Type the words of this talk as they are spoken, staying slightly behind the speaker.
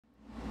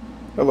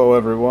Hello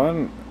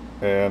everyone,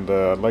 and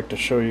I'd like to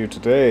show you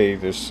today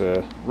this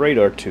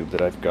radar tube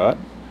that I've got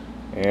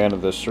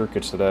and the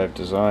circuits that I've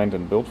designed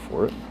and built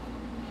for it.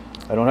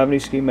 I don't have any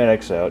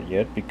schematics out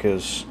yet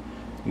because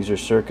these are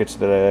circuits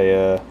that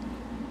I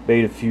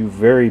made a few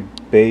very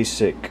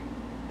basic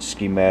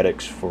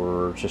schematics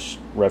for just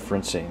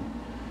referencing,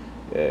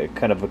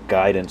 kind of a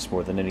guidance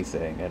more than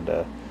anything, and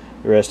the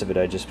rest of it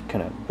I just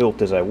kind of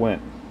built as I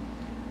went.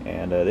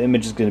 And the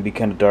image is going to be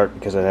kind of dark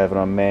because I have it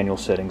on manual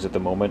settings at the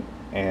moment,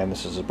 and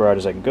this is as bright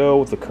as I can go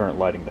with the current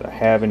lighting that I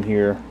have in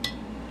here.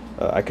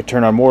 I could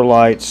turn on more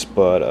lights,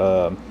 but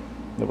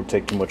it would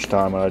take too much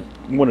time, and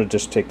I want to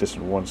just take this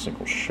in one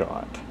single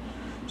shot.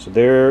 So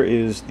there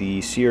is the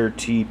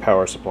CRT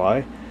power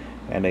supply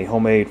and a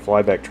homemade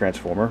flyback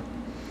transformer.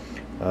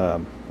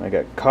 I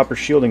got copper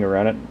shielding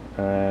around it,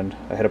 and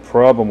I had a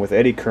problem with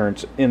eddy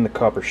currents in the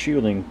copper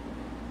shielding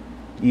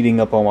eating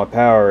up all my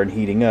power and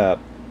heating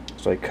up.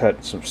 So I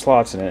cut some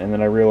slots in it, and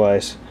then I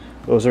realized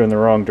those are in the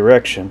wrong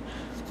direction.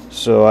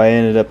 So I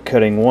ended up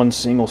cutting one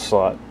single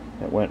slot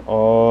that went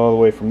all the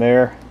way from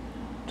there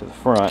to the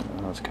front.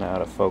 Oh, it's kind of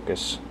out of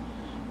focus.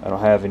 I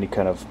don't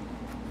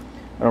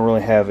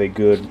really have a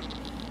good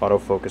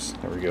autofocus.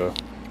 There we go.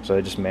 So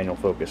I just manual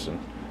focus, and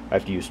I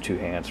have to use two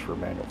hands for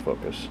manual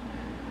focus.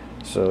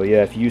 So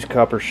yeah, if you use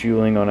copper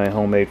shielding on a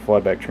homemade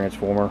flyback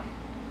transformer,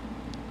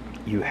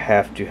 you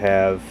have to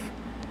have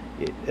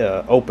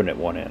open at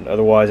one end,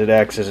 otherwise it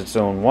acts as its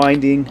own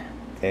winding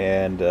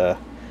and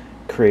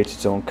creates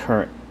its own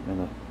current in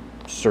a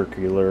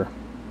circular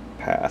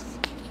path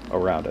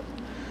around it.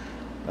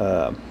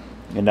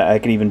 And I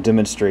can even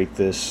demonstrate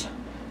this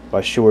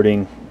by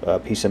shorting a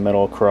piece of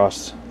metal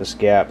across this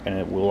gap, and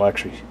it will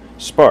actually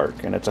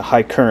spark, and it's a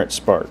high current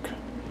spark.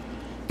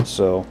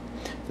 So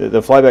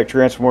the flyback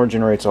transformer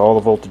generates all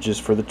the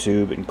voltages for the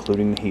tube,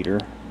 including the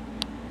heater,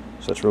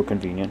 so that's real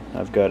convenient.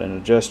 I've got an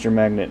adjuster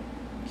magnet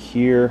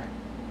here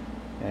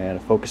and a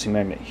focusing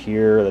magnet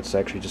here that's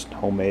actually just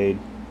homemade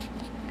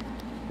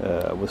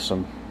with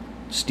some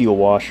steel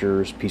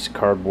washers, piece of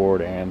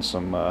cardboard, and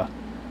some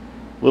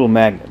little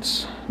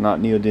magnets, not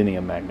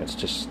neodymium magnets,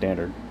 just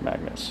standard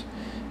magnets,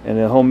 and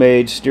a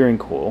homemade steering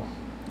coil.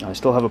 I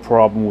still have a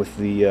problem with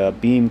the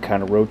beam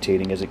kind of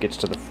rotating as it gets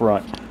to the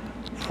front,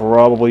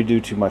 probably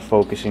due to my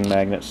focusing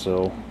magnet,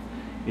 so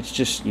it's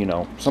just, you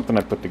know, something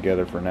I put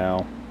together for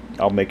now.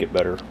 I'll make it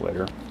better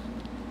later.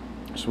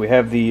 So we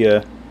have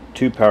the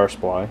tube power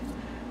supply.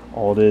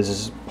 All it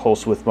is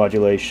pulse width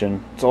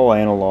modulation. It's all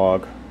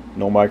analog,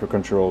 no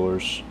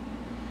microcontrollers.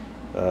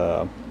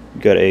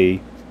 Got a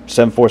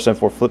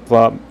 7474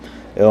 flip-flop,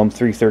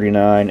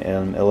 LM339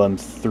 and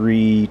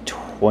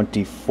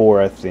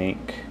LM324, I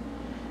think.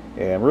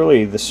 And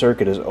really the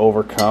circuit is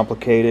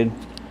overcomplicated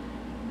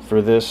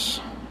for this,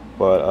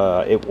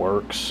 but it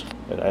works.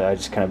 I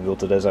just kind of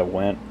built it as I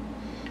went.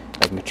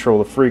 I can control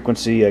the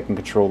frequency, I can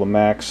control the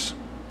max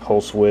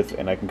pulse width,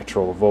 and I can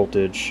control the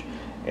voltage,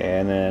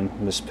 and then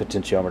this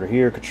potentiometer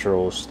here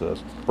controls the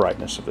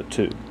brightness of the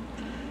tube.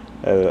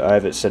 I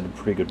have it set to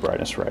pretty good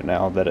brightness right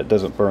now that it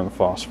doesn't burn the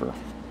phosphor.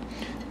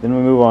 Then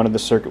we move on to the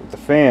circuit with the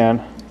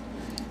fan.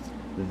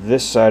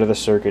 This side of the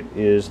circuit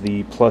is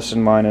the plus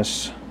and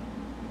minus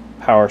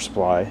power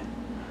supply.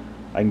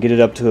 I can get it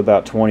up to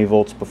about 20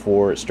 volts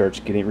before it starts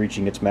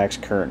reaching its max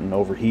current and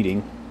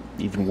overheating,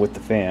 even with the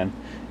fan.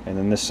 And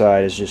then this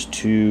side is just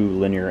two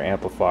linear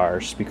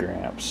amplifiers, speaker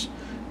amps.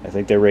 I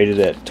think they're rated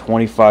at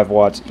 25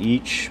 watts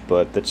each,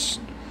 but that's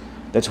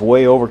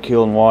way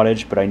overkill in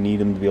wattage, but I need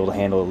them to be able to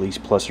handle at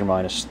least plus or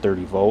minus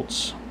 30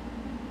 volts,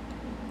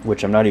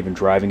 which I'm not even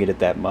driving it at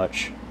that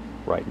much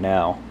right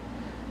now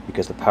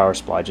because the power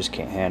supply just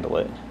can't handle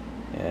it.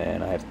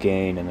 And I have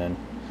gain, and then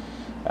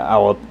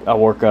I'll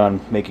work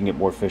on making it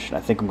more efficient. I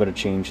think I'm going to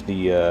change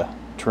the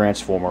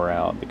transformer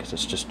out because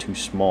it's just too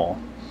small.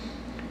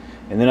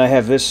 And then I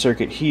have this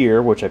circuit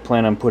here, which I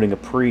plan on putting a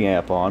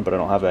preamp on, but I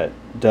don't have that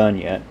done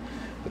yet.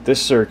 But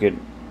this circuit,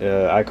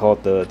 I call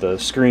it the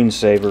screen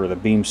saver or the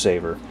beam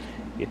saver.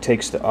 It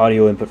takes the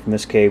audio input from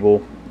this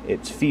cable,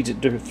 it feeds it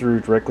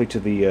through directly to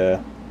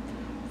the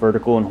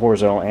vertical and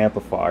horizontal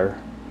amplifier,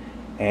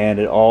 and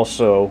it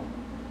also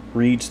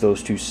reads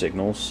those two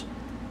signals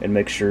and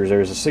makes sure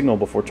there's a signal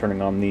before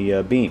turning on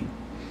the beam.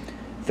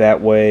 That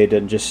way it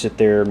doesn't just sit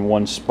there in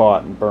one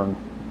spot and burn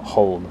a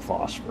hole in the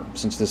phosphor.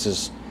 Since this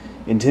is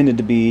intended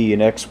to be an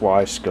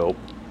XY scope,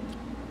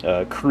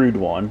 crude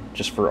one,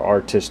 just for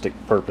artistic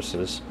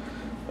purposes,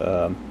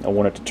 I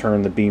want it to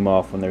turn the beam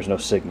off when there's no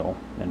signal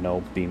and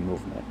no beam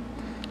movement.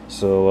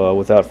 So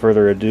without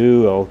further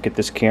ado, I'll get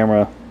this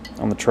camera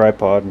on the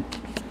tripod and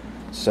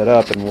set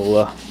up, and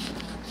we'll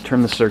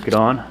turn the circuit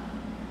on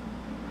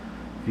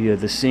via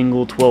the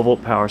single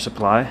 12-volt power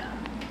supply.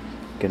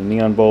 Get a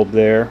neon bulb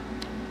there,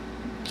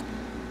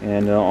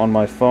 and on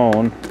my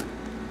phone,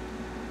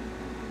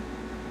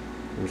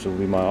 this will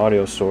be my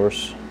audio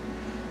source.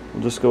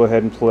 We'll just go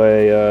ahead and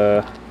play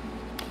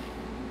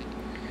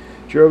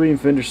Jerome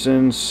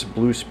Fenderson's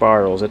Blue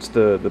Spirals. That's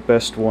the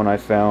best one I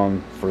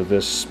found for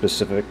this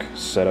specific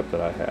setup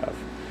that I have.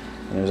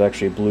 And there's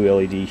actually a blue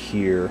LED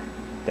here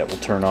that will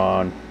turn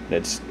on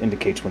that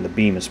indicates when the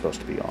beam is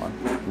supposed to be on.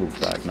 Ooh,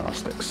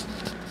 diagnostics.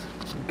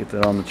 Get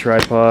that on the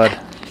tripod,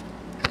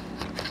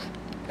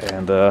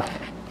 and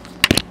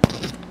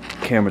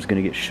camera's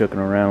going to get shooken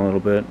around a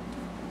little bit.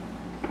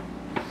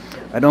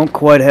 I don't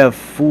quite have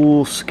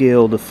full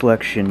scale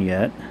deflection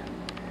yet,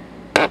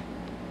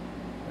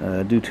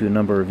 due to a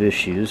number of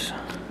issues,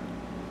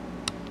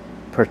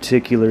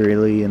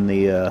 particularly in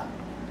the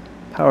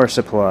power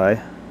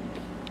supply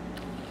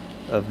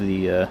of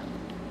the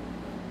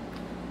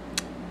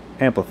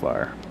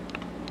amplifier.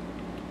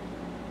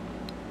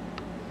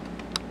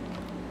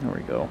 There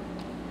we go.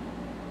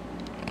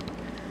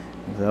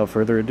 Without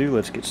further ado,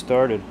 let's get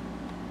started.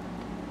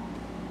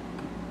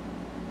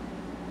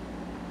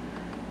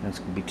 That's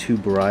going to be too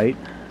bright.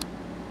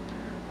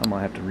 I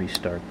might have to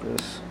restart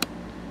this.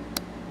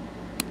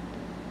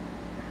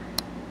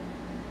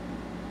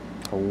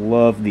 I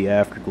love the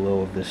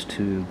afterglow of this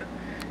tube.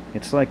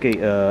 It's like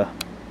a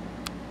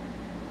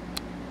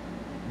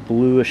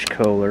bluish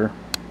color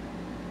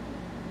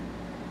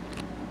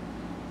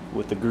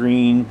with the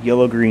green,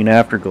 yellow-green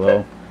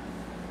afterglow.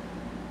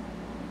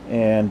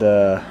 And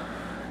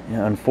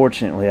yeah,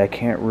 unfortunately, I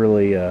can't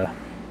really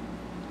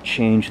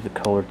change the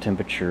color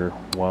temperature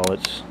while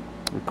it's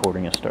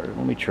recording has started.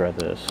 Let me try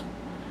this.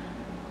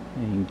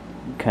 And you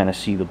can kind of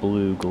see the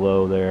blue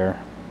glow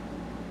there.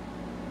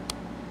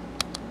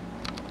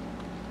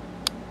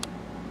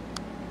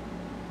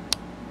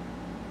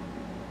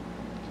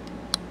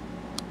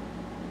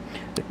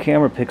 The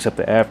camera picks up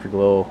the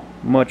afterglow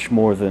much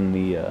more than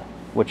the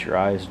what your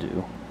eyes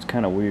do. It's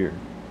kind of weird.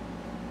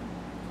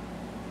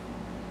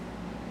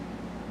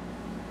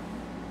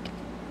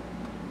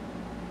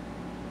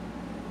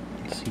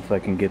 Let's see if I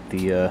can get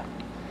the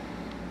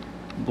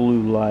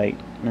blue light.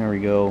 There we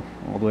go,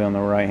 all the way on the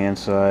right hand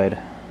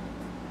side.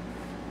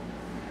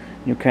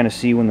 You'll kind of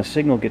see when the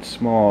signal gets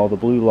small, the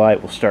blue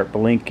light will start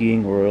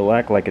blinking, or it'll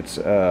act like it's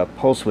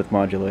pulse width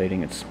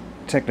modulating. It's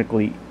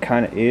technically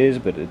kind of is,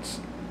 but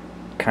it's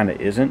kind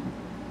of isn't.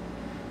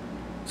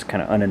 It's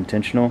kind of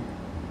unintentional.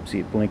 See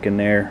it blinking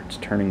there? It's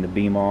turning the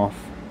beam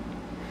off.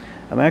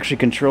 I'm actually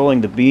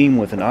controlling the beam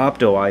with an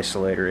opto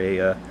isolator,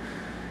 a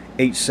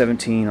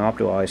 817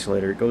 opto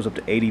isolator. It goes up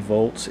to 80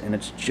 volts, and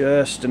it's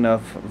just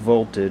enough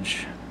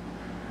voltage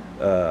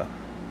to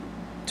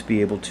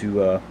be able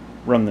to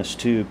run this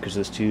tube, because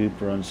this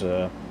tube runs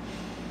the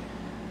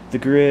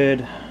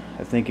grid.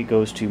 I think it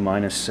goes to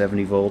minus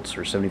 70 volts,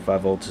 or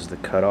 75 volts is the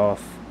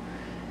cutoff.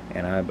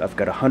 And I've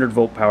got a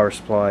 100-volt power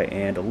supply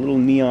and a little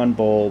neon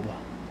bulb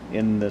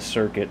in the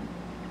circuit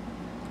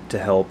to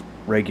help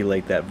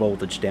regulate that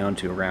voltage down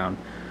to around,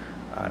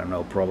 I don't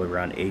know, probably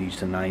around 80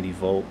 to 90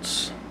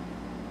 volts.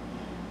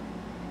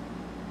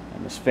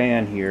 And this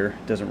fan here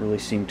doesn't really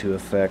seem to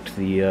affect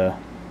the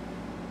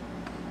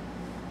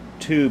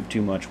tube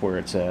too much where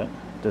it's at.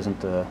 It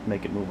doesn't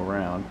make it move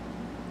around.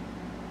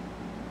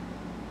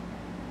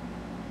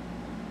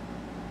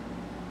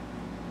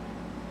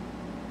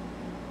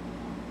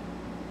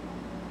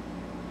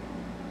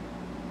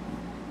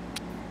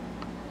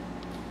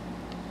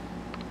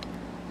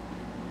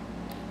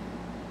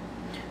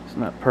 It's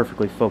not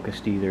perfectly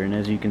focused either, and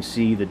as you can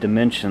see, the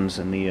dimensions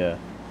and the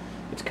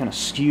it's kind of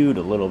skewed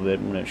a little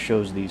bit when it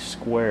shows these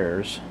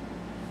squares.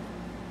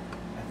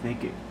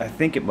 I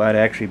think it might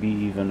actually be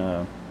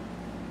even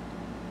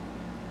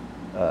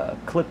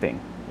clipping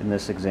in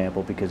this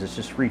example, because it's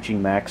just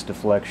reaching max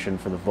deflection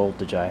for the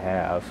voltage I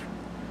have.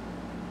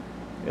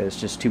 It's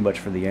just too much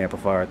for the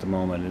amplifier at the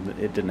moment.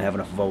 It didn't have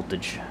enough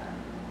voltage.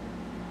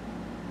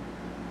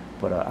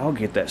 But I'll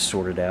get that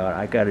sorted out.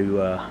 I got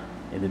to,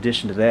 in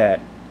addition to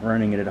that,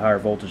 running it at higher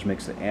voltage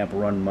makes the amp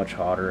run much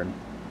hotter, and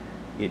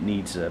it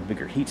needs a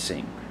bigger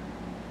heatsink.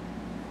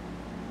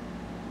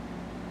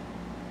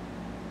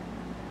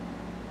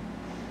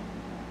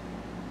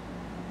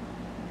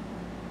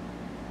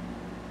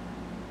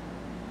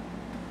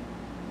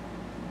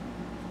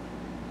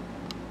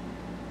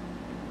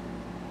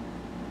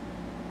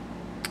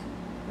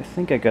 I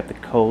think I got the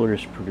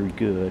colors pretty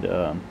good.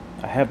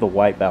 I have the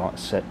white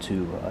balance set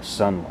to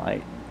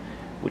sunlight,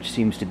 which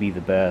seems to be the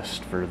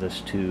best for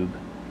this tube,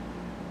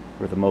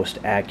 or the most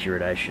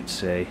accurate, I should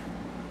say.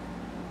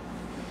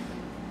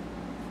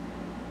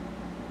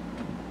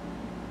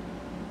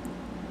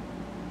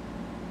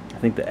 I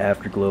think the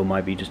afterglow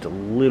might be just a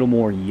little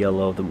more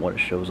yellow than what it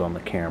shows on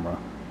the camera.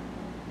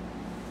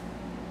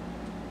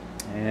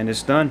 And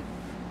it's done.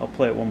 I'll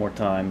play it one more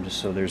time just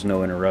so there's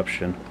no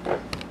interruption.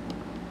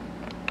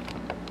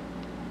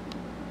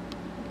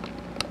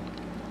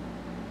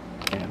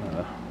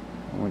 And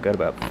only got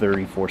about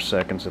 34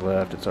 seconds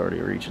left. It's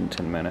already reaching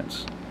 10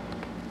 minutes.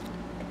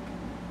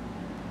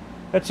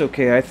 That's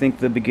okay. I think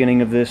the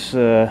beginning of this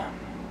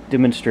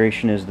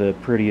demonstration is the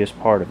prettiest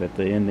part of it.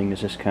 The ending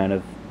is just kind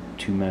of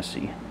too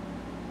messy.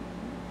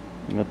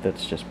 But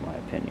that's just my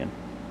opinion.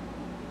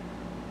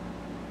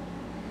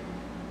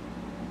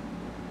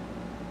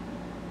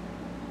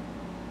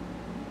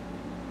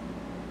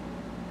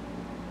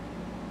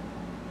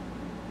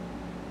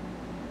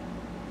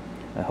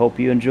 I hope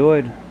you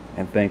enjoyed,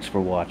 and thanks for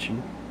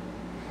watching.